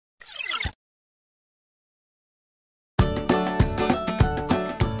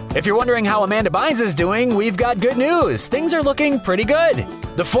If you're wondering how Amanda Bynes is doing, we've got good news. Things are looking pretty good.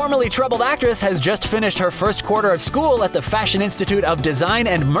 The formerly troubled actress has just finished her first quarter of school at the Fashion Institute of Design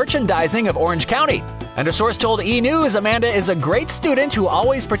and Merchandising of Orange County. And a source told E! News Amanda is a great student who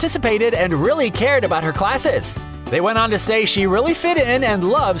always participated and really cared about her classes. They went on to say she really fit in and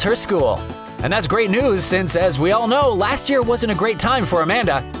loves her school. And that's great news since, as we all know, last year wasn't a great time for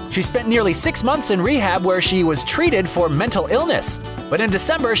Amanda. She spent nearly 6 months in rehab where she was treated for mental illness. But in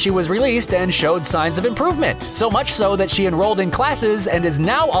December, she was released and showed signs of improvement, so much so that she enrolled in classes and is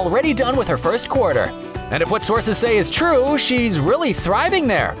now already done with her first quarter. And if what sources say is true, she's really thriving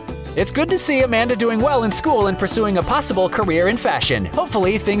there. It's good to see Amanda doing well in school and pursuing a possible career in fashion.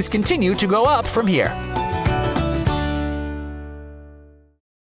 Hopefully, things continue to go up from here.